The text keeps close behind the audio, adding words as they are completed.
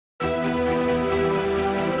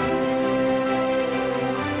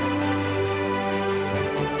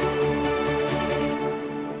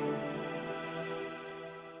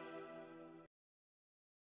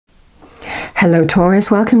Hello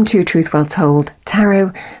Taurus, welcome to Truth Well Told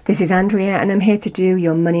Tarot. This is Andrea and I'm here to do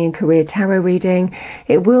your money and career tarot reading.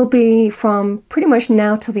 It will be from pretty much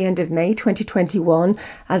now till the end of May 2021,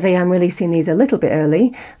 as I am releasing these a little bit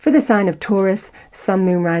early, for the sign of Taurus, Sun,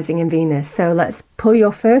 Moon, Rising and Venus. So let's pull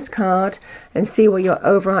your first card and see what your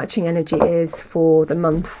overarching energy is for the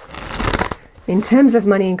month in terms of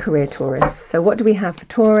money and career, Taurus. So what do we have for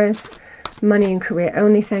Taurus? Money and career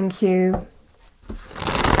only, thank you.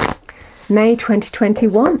 May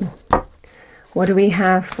 2021. What do we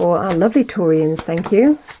have for our lovely Taurians? Thank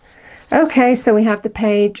you. Okay, so we have the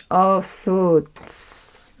Page of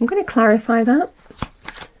Swords. I'm going to clarify that.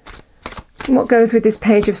 What goes with this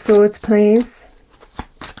Page of Swords, please?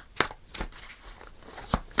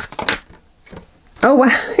 Oh,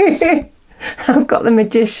 wow. I've got the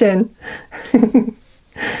Magician.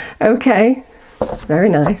 Okay, very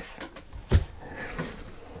nice.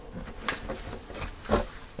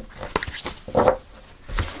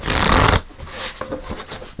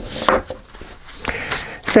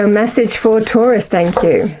 So message for Taurus, thank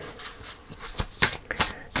you.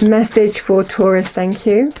 Message for Taurus, thank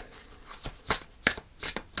you.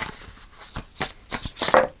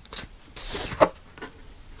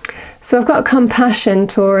 So I've got compassion,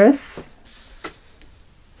 Taurus.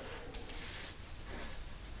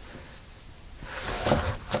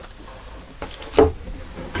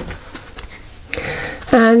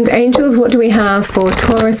 And angels, what do we have for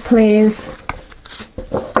Taurus, please?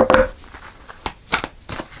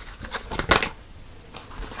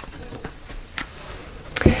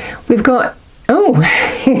 We've got, oh,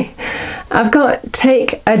 I've got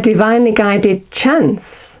take a divinely guided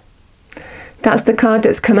chance. That's the card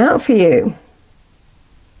that's come out for you.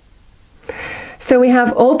 So we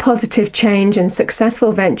have all positive change and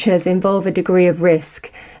successful ventures involve a degree of risk,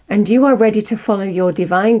 and you are ready to follow your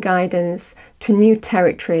divine guidance to new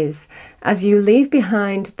territories as you leave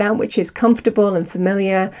behind that which is comfortable and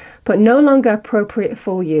familiar, but no longer appropriate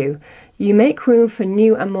for you. You make room for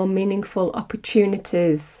new and more meaningful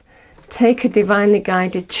opportunities. Take a divinely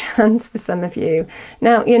guided chance for some of you.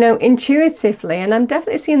 Now, you know, intuitively, and I'm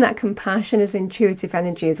definitely seeing that compassion as intuitive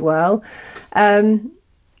energy as well.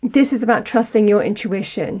 This is about trusting your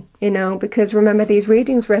intuition, you know, because remember, these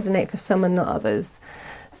readings resonate for some and not others.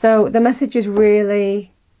 So the message is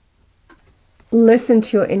really listen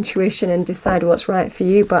to your intuition and decide what's right for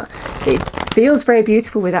you. But it feels very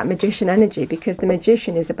beautiful with that Magician energy, because the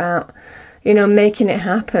Magician is about, you know, making it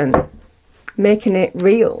happen, making it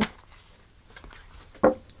real.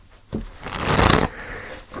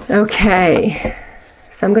 Okay,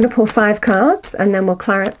 so I'm going to pull 5 cards and then we'll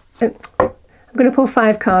I'm going to pull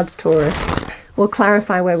 5 cards, Taurus. We'll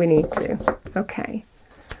clarify where we need to. Okay.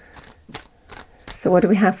 So what do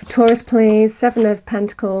we have for Taurus, please? 7 of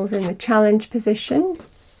Pentacles in the challenge position.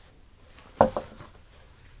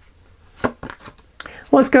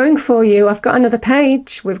 What's going for you? I've got another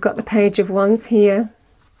page. We've got the Page of Wands here.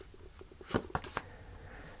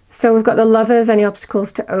 So we've got the Lovers, any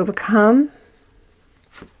obstacles to overcome.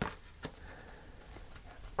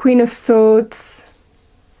 Queen of Swords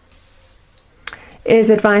is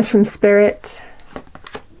advice from Spirit.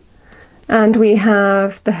 And we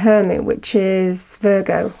have the Hermit, which is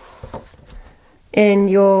Virgo, in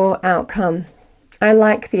your outcome. I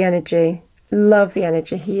like the energy, love the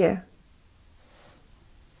energy here.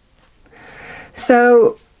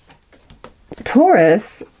 So,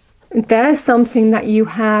 Taurus, there's something that you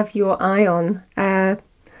have your eye on.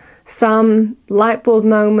 Some light bulb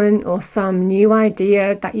moment or some new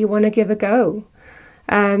idea that you want to give a go.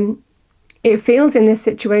 It feels in this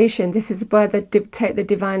situation, this is where the take the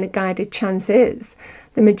divinely guided chance is.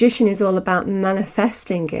 The Magician is all about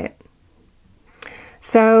manifesting it.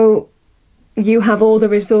 So you have all the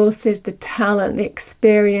resources, the talent, the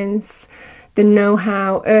experience, the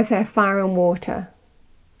know-how, earth, air, fire and water.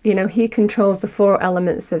 You know, he controls the 4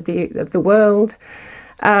 elements of the world.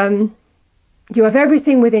 You have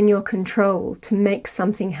everything within your control to make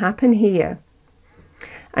something happen here.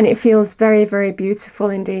 And it feels very, very beautiful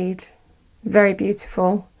indeed. Very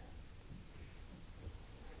beautiful.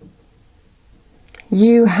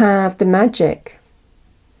 You have the magic.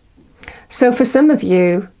 So for some of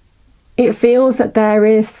you, it feels that there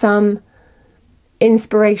is some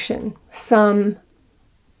inspiration, some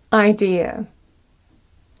idea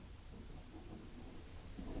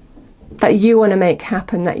that you want to make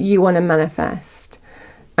happen, that you want to manifest.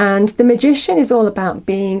 And the Magician is all about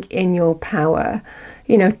being in your power,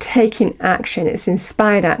 you know, taking action. It's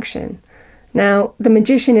inspired action. Now, the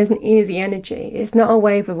Magician is an easy energy. It's not a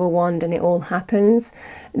wave of a wand and it all happens.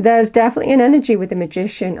 There's definitely an energy with the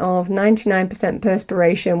Magician of 99%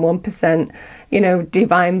 perspiration, 1%,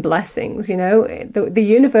 divine blessings. The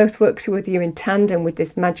universe works with you in tandem with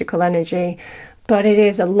this magical energy, but it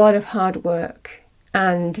is a lot of hard work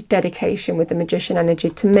and dedication with the Magician energy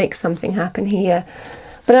to make something happen here.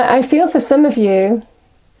 But I feel for some of you,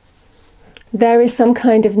 there is some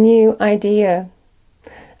kind of new idea,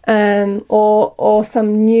 or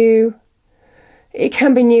some new, it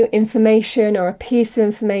can be new information or a piece of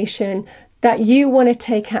information that you want to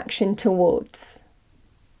take action towards.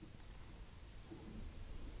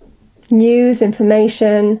 News,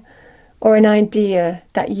 information, or an idea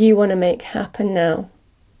that you want to make happen now.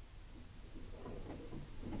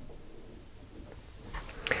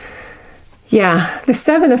 Yeah, the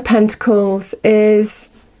Seven of Pentacles is,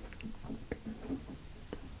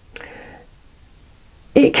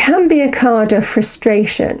 it can be a card of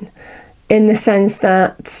frustration in the sense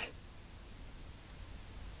that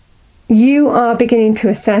you are beginning to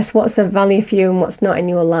assess what's of value for you and what's not in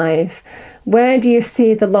your life. Where do you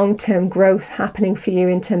see the long-term growth happening for you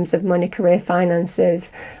in terms of money, career,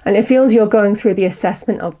 finances? And it feels you're going through the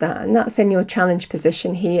assessment of that, and that's in your challenge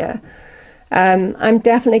position here. I'm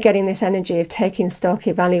definitely getting this energy of taking stock,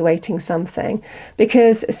 evaluating something,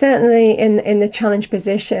 because certainly in the challenge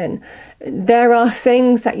position, there are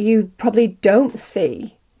things that you probably don't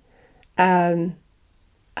see having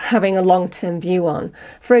a long-term view on.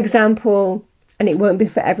 For example, and it won't be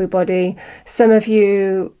for everybody, some of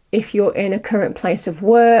you, if you're in a current place of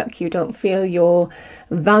work, you don't feel you're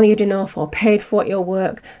valued enough or paid for your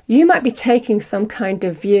work, you might be taking some kind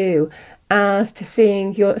of view as to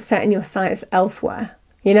setting your sights elsewhere.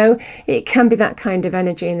 It can be that kind of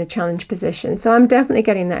energy in the challenge position. So I'm definitely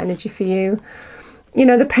getting that energy for you.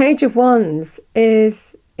 The Page of Wands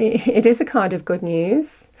is a card of good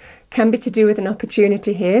news. Can be to do with an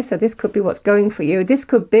opportunity here. So this could be what's going for you. This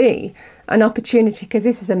could be an opportunity because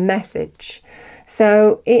this is a message.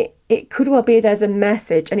 So it could well be there's a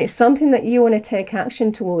message and it's something that you want to take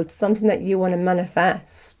action towards, something that you want to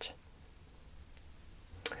manifest.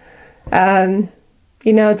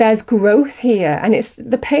 There's growth here, and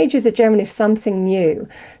the pages are generally something new,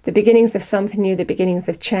 the beginnings of something new, the beginnings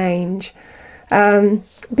of change,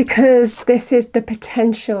 because this is the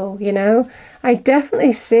potential. I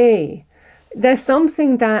definitely see there's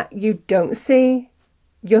something that you don't see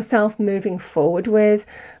yourself moving forward with,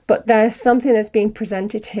 but there's something that's being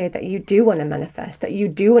presented here that you do want to manifest, that you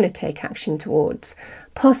do want to take action towards,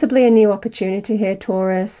 possibly a new opportunity here,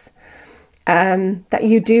 Taurus. That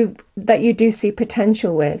you do see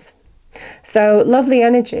potential with. So lovely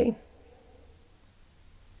energy.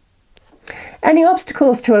 Any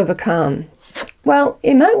obstacles to overcome? Well,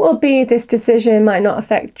 it might well be this decision might not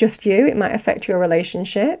affect just you, it might affect your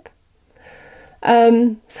relationship.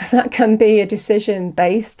 So that can be a decision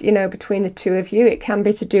based, between the two of you. It can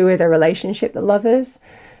be to do with a relationship, the lovers,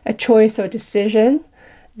 a choice or decision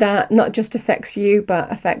that not just affects you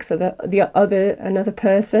but affects another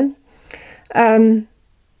person. So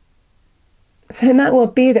it might well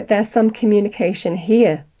be that there's some communication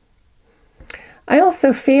here. I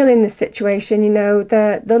also feel in this situation,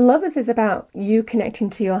 the lovers is about you connecting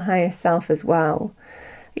to your higher self as well,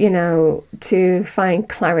 to find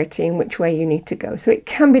clarity in which way you need to go. So it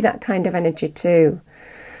can be that kind of energy too.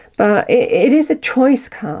 But it is a choice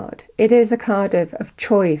card. It is a card of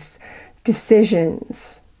choice,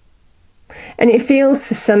 decisions. And it feels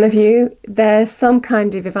for some of you, there's some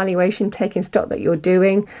kind of evaluation, taking stock that you're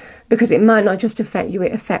doing, because it might not just affect you,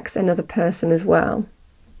 it affects another person as well.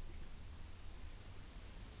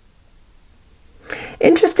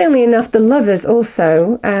 Interestingly enough, the lovers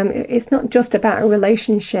also, it's not just about a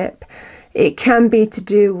relationship. It can be to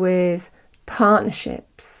do with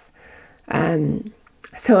partnerships.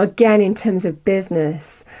 So again, in terms of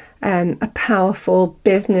business, a powerful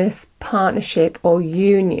business partnership or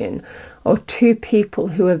union, or two people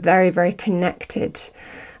who are very, very connected.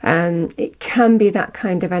 It can be that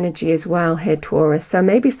kind of energy as well here, Taurus. So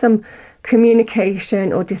maybe some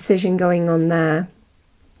communication or decision going on there.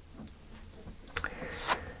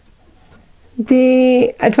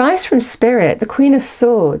 The advice from Spirit, the Queen of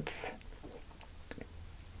Swords.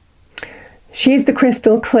 She's the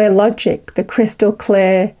crystal clear logic, the crystal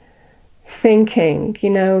clear thinking,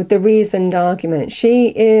 the reasoned argument. She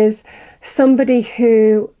is somebody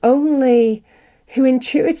who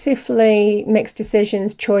intuitively makes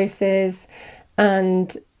decisions, choices,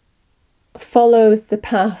 and follows the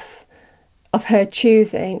path of her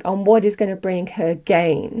choosing on what is going to bring her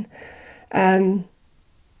gain.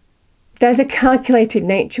 There's a calculated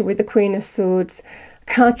nature with the Queen of Swords.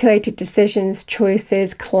 calculated decisions,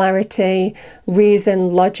 choices, clarity,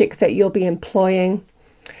 reason, logic that you'll be employing.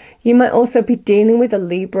 You might also be dealing with a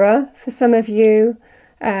Libra for some of you.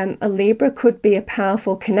 A Libra could be a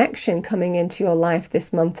powerful connection coming into your life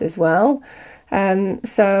this month as well.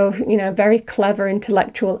 So, you know, very clever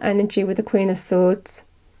intellectual energy with the Queen of Swords.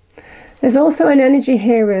 There's also an energy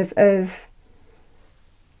here of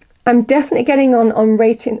I'm definitely getting on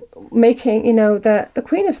making, you know, that the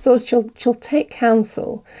Queen of Swords, she'll take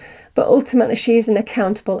counsel, but ultimately she's an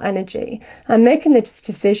accountable energy. I'm making this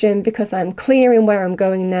decision because I'm clear in where I'm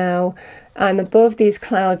going now. I'm above these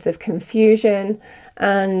clouds of confusion,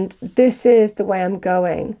 and this is the way I'm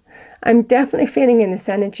going. I'm definitely feeling in this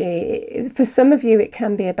energy. For some of you, it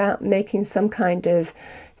can be about making some kind of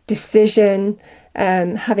decision,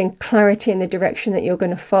 having clarity in the direction that you're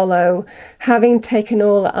going to follow, having taken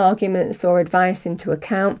all the arguments or advice into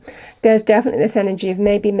account. There's definitely this energy of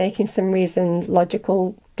maybe making some reasoned,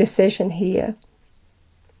 logical decision here.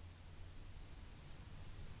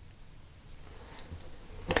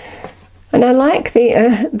 And I like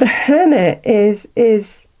the Hermit is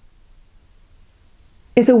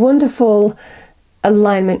a wonderful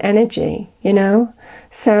alignment energy, you know.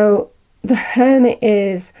 So the Hermit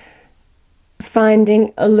is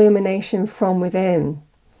finding illumination from within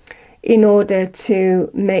in order to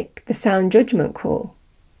make the sound judgment call.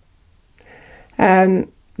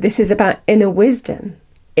 This is about inner wisdom,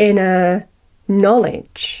 inner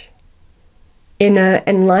knowledge, inner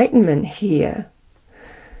enlightenment here.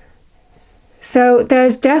 So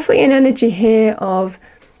there's definitely an energy here of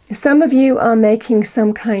some of you are making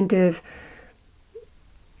some kind of,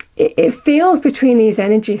 it feels between these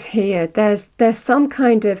energies here, there's some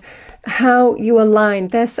kind of how you align.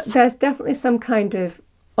 There's definitely some kind of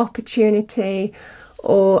opportunity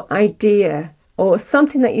or idea or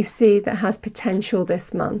something that you see that has potential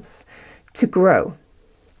this month to grow.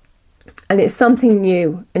 And it's something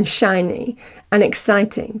new and shiny and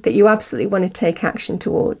exciting that you absolutely want to take action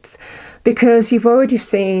towards, because you've already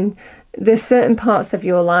seen there's certain parts of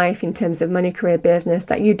your life in terms of money, career, business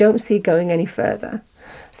that you don't see going any further.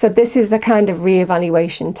 So this is the kind of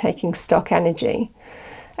reevaluation, taking stock energy.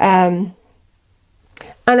 And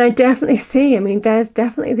I definitely see, I mean, there's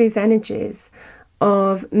definitely these energies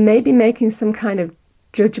of maybe making some kind of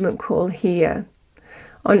judgment call here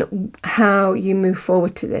on how you move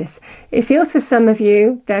forward to this. It feels for some of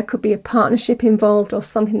you there could be a partnership involved or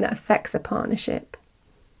something that affects a partnership.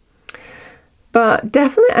 But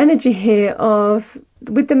definitely energy here of,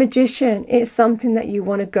 with the Magician, it's something that you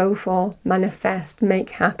want to go for, manifest,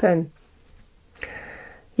 make happen.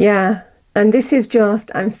 Yeah, and this is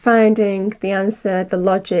just, I'm finding the answer, the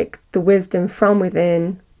logic, the wisdom from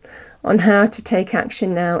within on how to take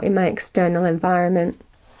action now in my external environment.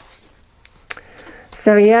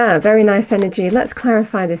 So yeah, very nice energy. Let's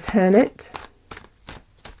clarify this Hermit.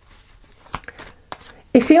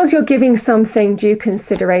 It feels you're giving something due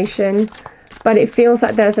consideration, but it feels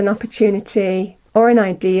like there's an opportunity or an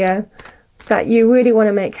idea that you really want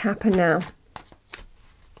to make happen now.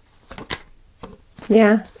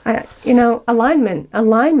 Yeah, you know, alignment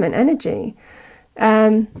energy.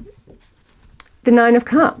 The Nine of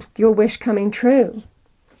Cups, your wish coming true.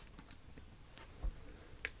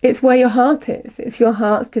 It's where your heart is. It's your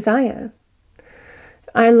heart's desire.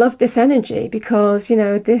 I love this energy because, you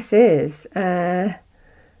know, this is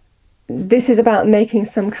about making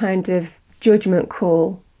some kind of judgment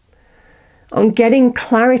call on getting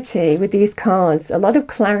clarity with these cards, a lot of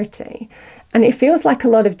clarity. And it feels like a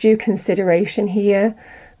lot of due consideration here,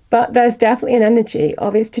 but there's definitely an energy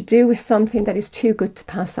of it's to do with something that is too good to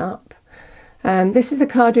pass up. This is a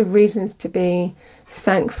card of reasons to be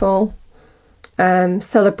thankful,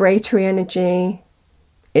 celebratory energy.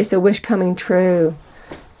 It's a wish coming true,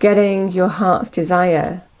 getting your heart's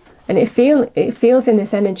desire. And it feels in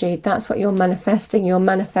this energy, that's what you're manifesting. You're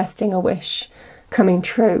manifesting a wish coming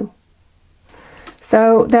true.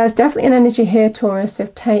 So there's definitely an energy here, Taurus,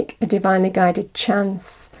 of take a divinely guided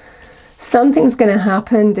chance. Something's going to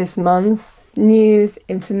happen this month. News,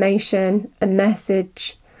 information, a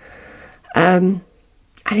message. And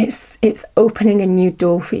it's opening a new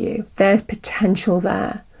door for you. There's potential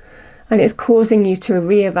there. And it's causing you to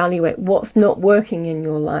reevaluate what's not working in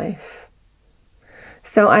your life.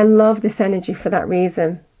 So I love this energy for that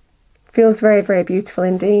reason. Feels very, very beautiful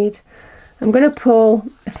indeed. I'm going to pull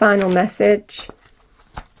a final message.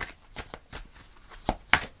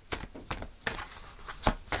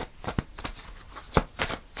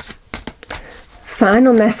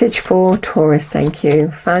 Final message for Taurus, thank you.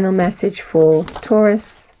 Final message for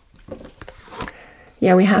Taurus.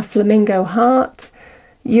 Yeah, we have Flamingo Heart,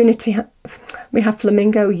 Unity, We have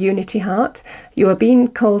Flamingo, Unity Heart. You are being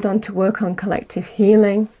called on to work on collective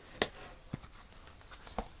healing.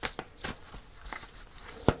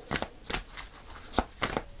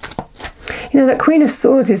 You know, that Queen of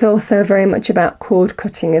Swords is also very much about cord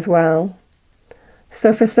cutting as well.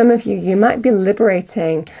 So for some of you, you might be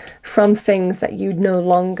liberating from things that no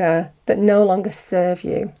longer serve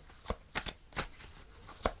you.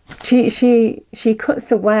 She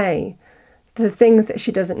cuts away the things that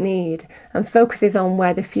she doesn't need and focuses on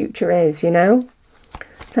where the future is, you know?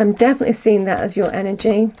 So I'm definitely seeing that as your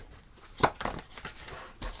energy.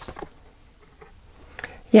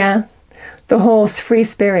 Yeah. The Horse, free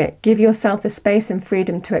spirit. Give yourself the space and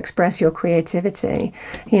freedom to express your creativity.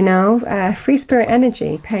 You know, free spirit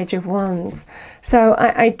energy, Page of Wands. So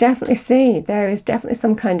I definitely see there is definitely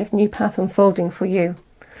some kind of new path unfolding for you.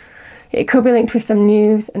 It could be linked with some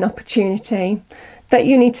news, an opportunity that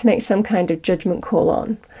you need to make some kind of judgment call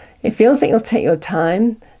on. It feels like you'll take your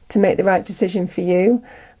time to make the right decision for you,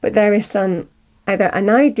 but there is either an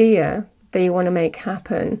idea that you want to make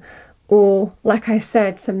happen, or, like I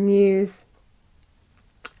said, some news,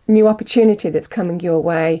 new opportunity that's coming your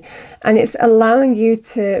way, and it's allowing you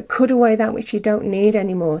to cut away that which you don't need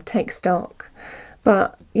anymore, take stock.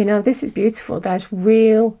 But, you know, this is beautiful. There's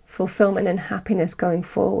real fulfillment and happiness going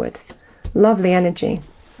forward. Lovely energy.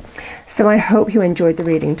 So I hope you enjoyed the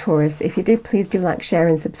reading, Taurus. If you do, please do like, share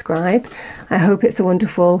and subscribe. I hope it's a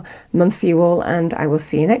wonderful month for you all, and I will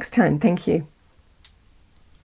see you next time. Thank you.